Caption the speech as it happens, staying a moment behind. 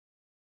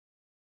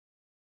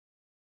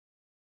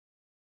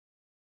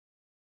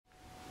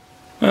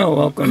Well,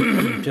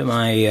 welcome to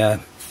my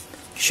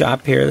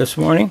shop here this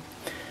morning.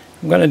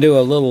 I'm going to do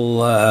a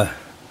little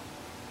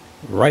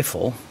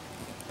rifle,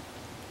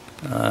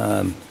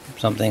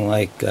 something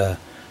like a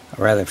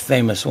rather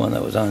famous one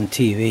that was on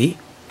TV.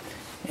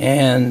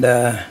 And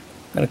I'm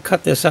going to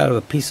cut this out of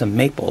a piece of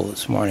maple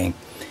this morning.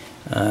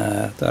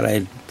 Thought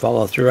I'd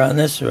follow through on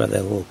this with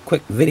a little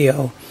quick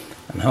video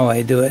on how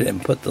I do it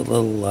and put the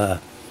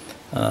little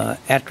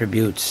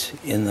attributes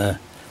in the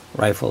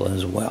rifle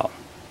as well.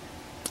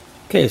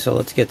 Okay, so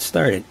let's get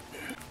started.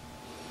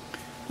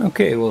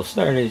 Okay, we'll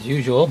start as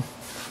usual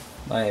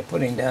by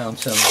putting down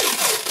some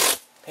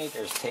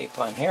painter's tape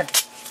on here.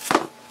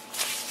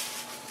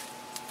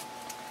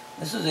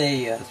 This is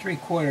a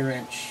 3/4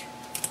 inch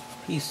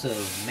piece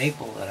of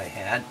maple that I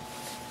had,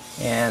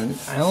 and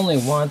I only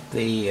want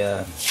the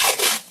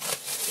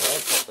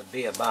rifle to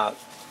be about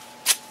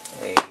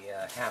a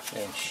 1/2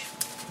 inch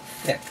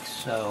thick,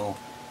 so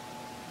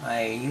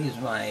I use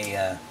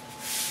my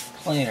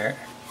planer,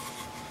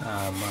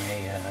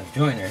 my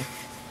joiner,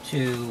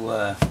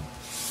 to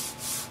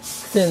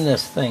thin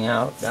this thing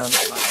out down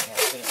to about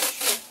 1/2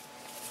 inch,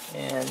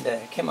 and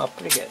it came out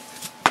pretty good.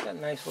 Got a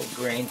nice little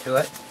grain to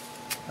it.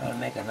 To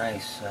make a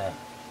nice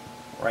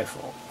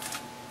rifle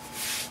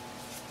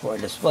for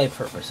display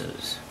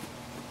purposes.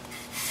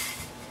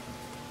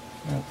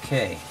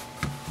 Okay,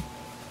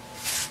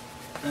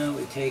 now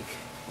we take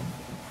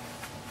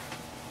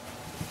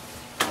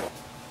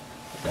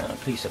down a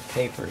piece of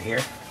paper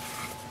here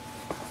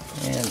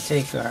and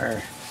take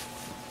our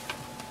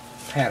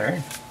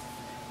pattern.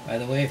 By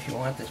the way, if you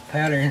want this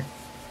pattern,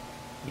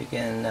 you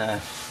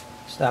can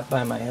stop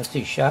by my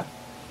Etsy shop.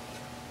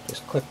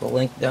 Just click the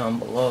link down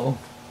below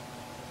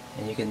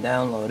and you can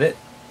download it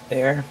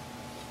there.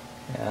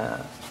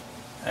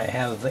 I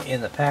have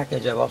in the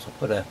package, I've also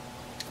put a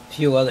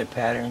few other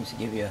patterns to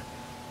give you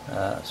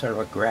sort of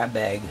a grab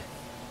bag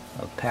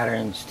of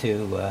patterns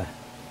to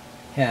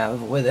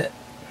have with it.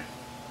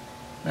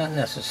 Not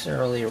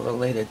necessarily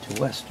related to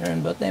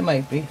Western, but they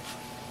might be.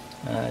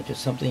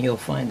 Just something you'll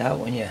find out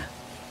when you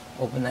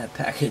open that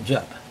package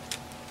up.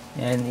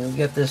 And you'll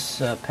get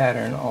this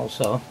pattern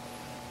also.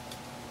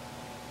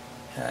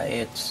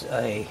 It's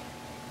a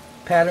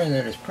pattern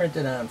that is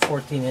printed on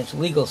 14-inch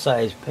legal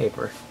size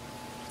paper.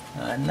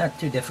 Not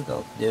too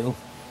difficult to do.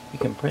 You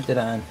can print it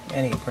on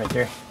any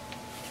printer,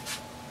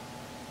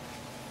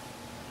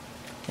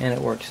 and it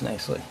works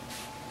nicely.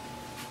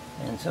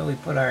 And so we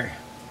put our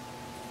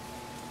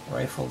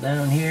rifle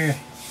down here,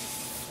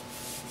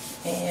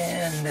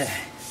 and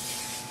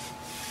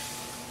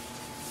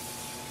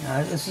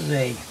now this is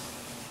a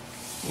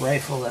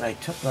rifle that I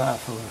took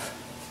off of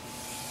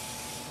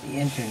the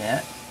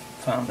internet.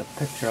 Found a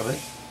picture of it,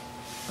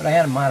 but I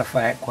had to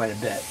modify it quite a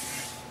bit,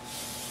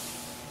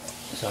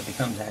 so it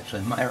becomes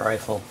actually my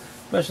rifle,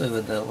 especially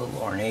with the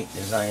little ornate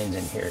designs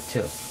in here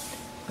too.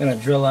 I'm going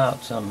to drill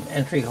out some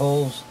entry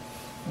holes.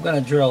 I'm going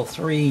to drill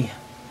 3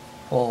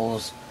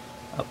 holes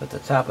up at the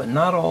top, but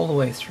not all the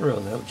way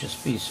through. They'll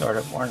just be sort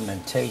of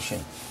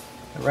ornamentation.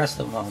 The rest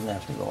of them I'll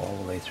have to go all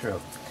the way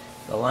through.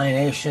 The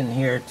lineation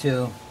here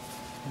too,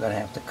 I'm going to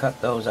have to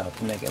cut those out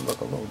to make it look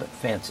a little bit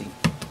fancy.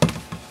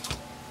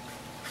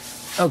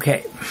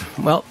 Okay,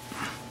 well,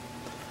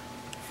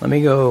 let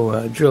me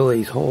go drill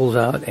these holes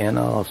out, and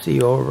I'll see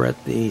you over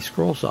at the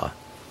scroll saw.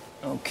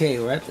 Okay,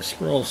 we're at the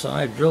scroll saw.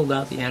 I've drilled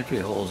out the entry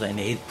holes I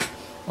need.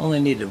 Only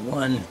needed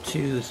 1,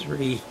 2,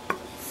 3,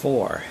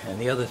 4, and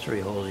the other 3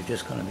 holes are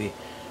just going to be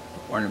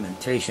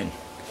ornamentation.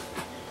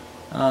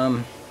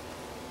 Also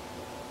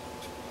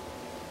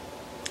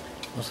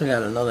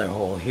got another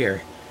hole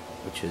here,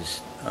 which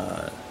is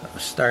a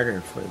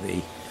starter for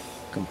the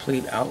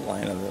complete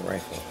outline of the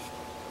rifle.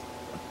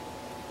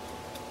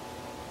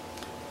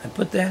 I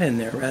put that in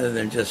there rather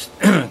than just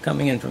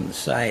coming in from the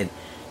side,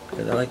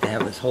 because I like to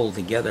have this hold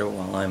together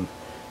while I'm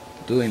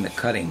doing the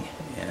cutting,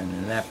 and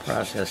in that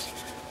process,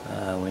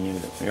 when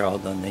you're all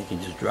done, then you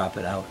can just drop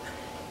it out,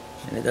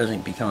 and it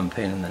doesn't become a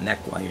pain in the neck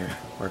while you're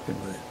working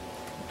with it.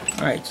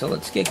 Alright, so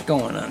let's get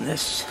going on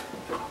this.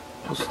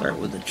 We'll start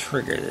with the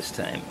trigger this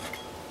time.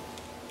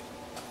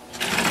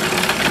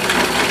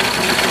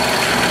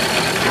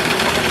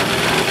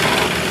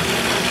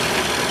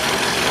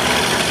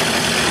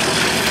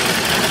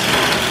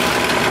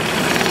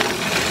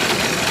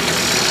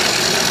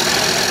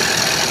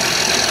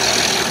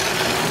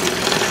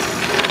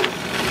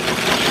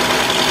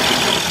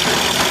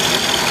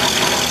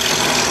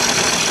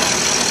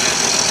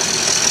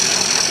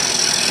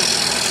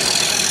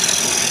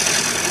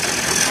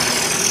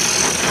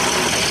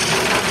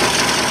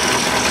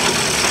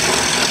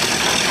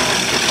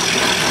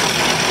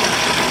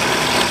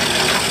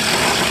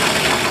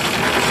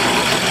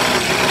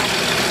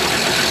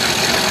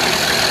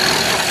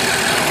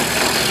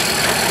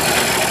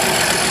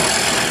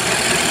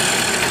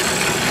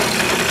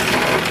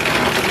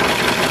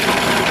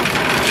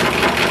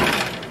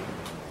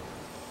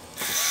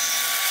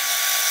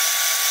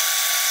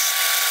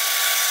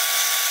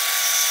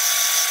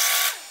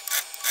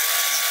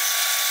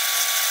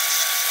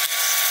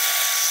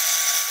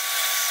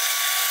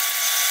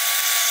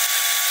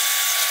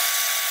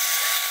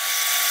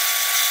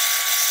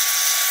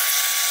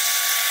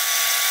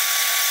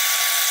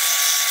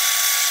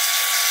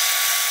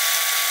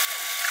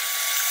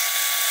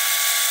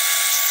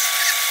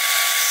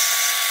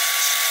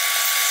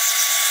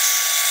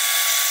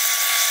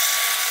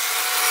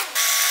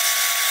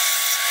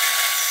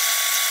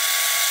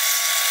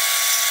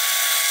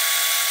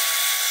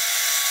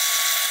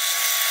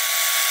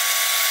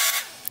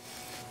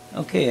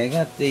 Okay, I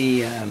got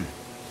the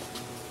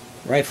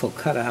rifle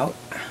cut out,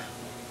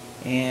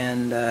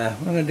 and what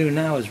I'm going to do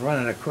now is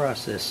run it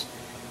across this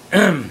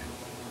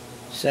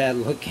sad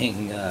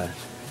looking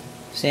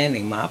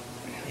sanding mop,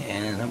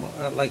 and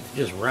I'd like to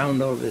just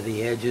round over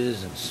the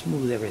edges and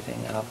smooth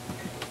everything out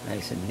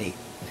nice and neat.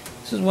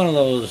 This is one of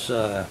those,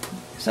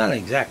 it's not an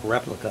exact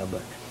replica,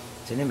 but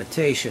it's an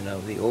imitation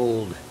of the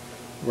old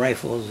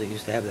rifles. They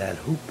used to have that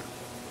hoop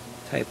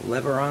type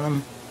lever on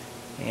them,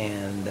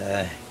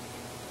 and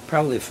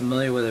probably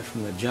familiar with it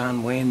from the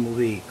John Wayne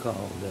movie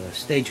called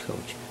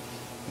Stagecoach,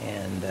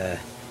 and a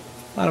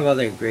lot of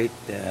other great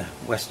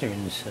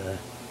westerns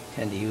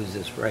tend to use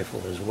this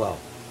rifle as well.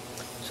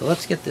 So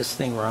let's get this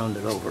thing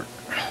rounded over.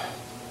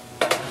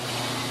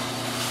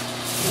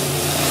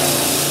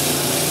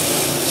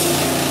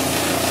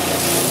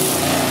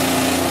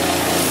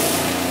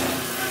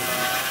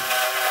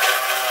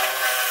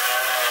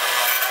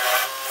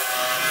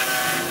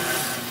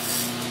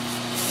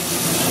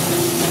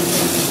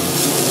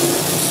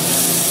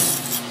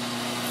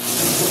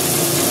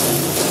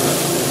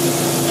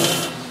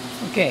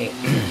 Okay,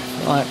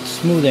 a lot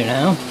smoother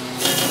now. You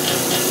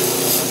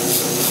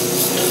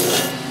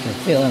can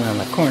feel it on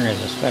the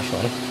corners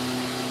especially.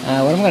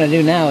 What I'm going to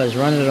do now is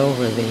run it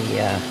over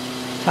the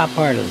top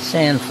part of the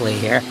sand flea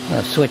here. I'm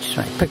going to switch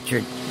my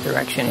picture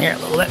direction here a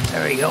little bit.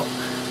 There we go.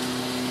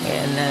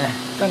 And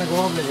I'm going to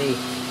go over the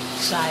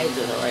sides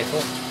of the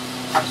rifle,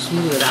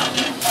 smooth it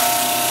out.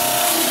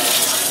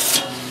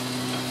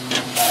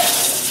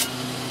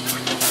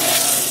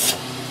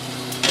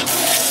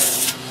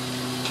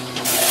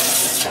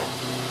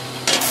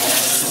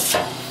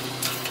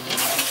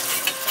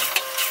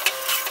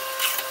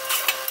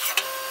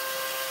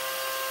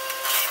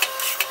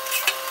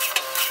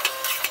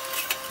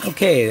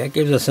 Okay, that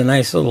gives us a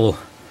nice little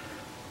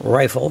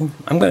rifle.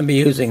 I'm going to be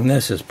using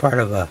this as part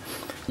of a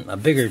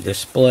bigger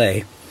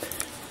display.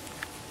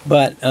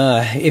 But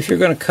if you're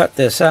going to cut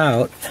this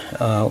out,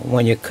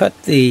 when you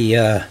cut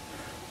the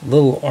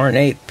little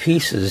ornate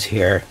pieces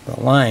here, the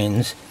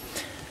lines,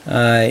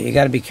 you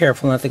got to be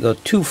careful not to go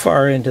too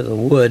far into the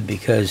wood,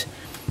 because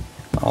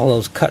all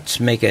those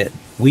cuts make it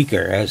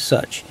weaker as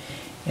such.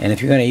 And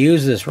if you're going to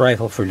use this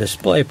rifle for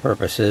display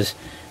purposes,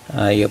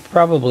 you'll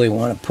probably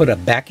want to put a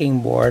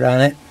backing board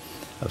on it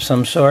of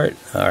some sort,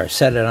 or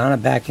set it on a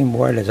backing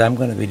board, as I'm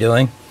going to be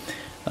doing.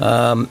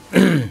 But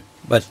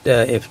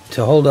if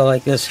to hold it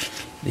like this,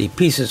 the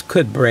pieces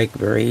could break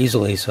very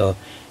easily, so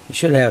you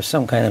should have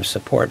some kind of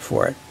support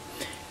for it.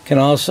 You can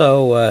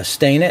also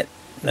stain it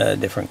a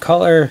different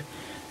color,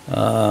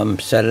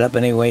 set it up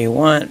any way you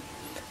want.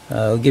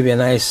 It'll give you a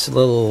nice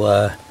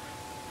little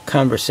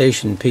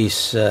conversation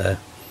piece.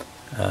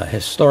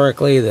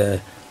 Historically,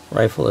 the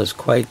rifle is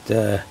quite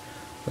the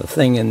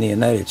thing in the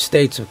United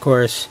States, of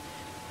course,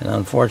 and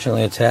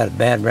unfortunately it's had a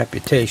bad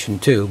reputation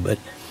too, but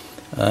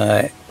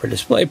for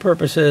display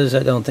purposes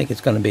I don't think it's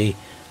going to be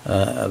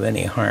of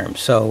any harm.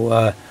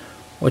 So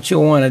what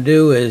you'll want to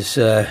do is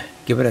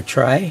give it a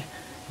try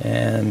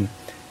and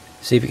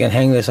see if you can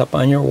hang this up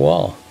on your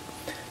wall.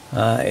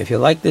 If you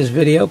like this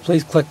video,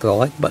 please click the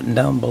like button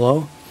down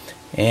below,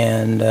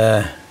 and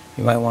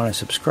you might want to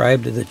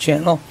subscribe to the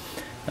channel.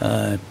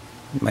 You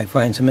might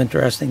find some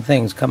interesting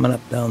things coming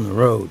up down the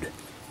road.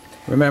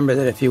 Remember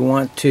that if you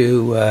want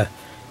to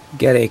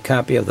get a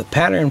copy of the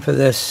pattern for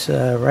this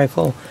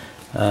rifle,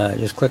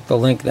 just click the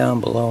link down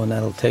below and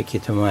that'll take you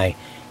to my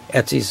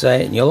Etsy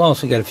site, and you'll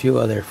also get a few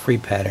other free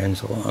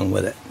patterns along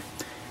with it.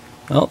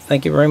 Well,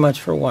 thank you very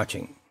much for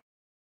watching.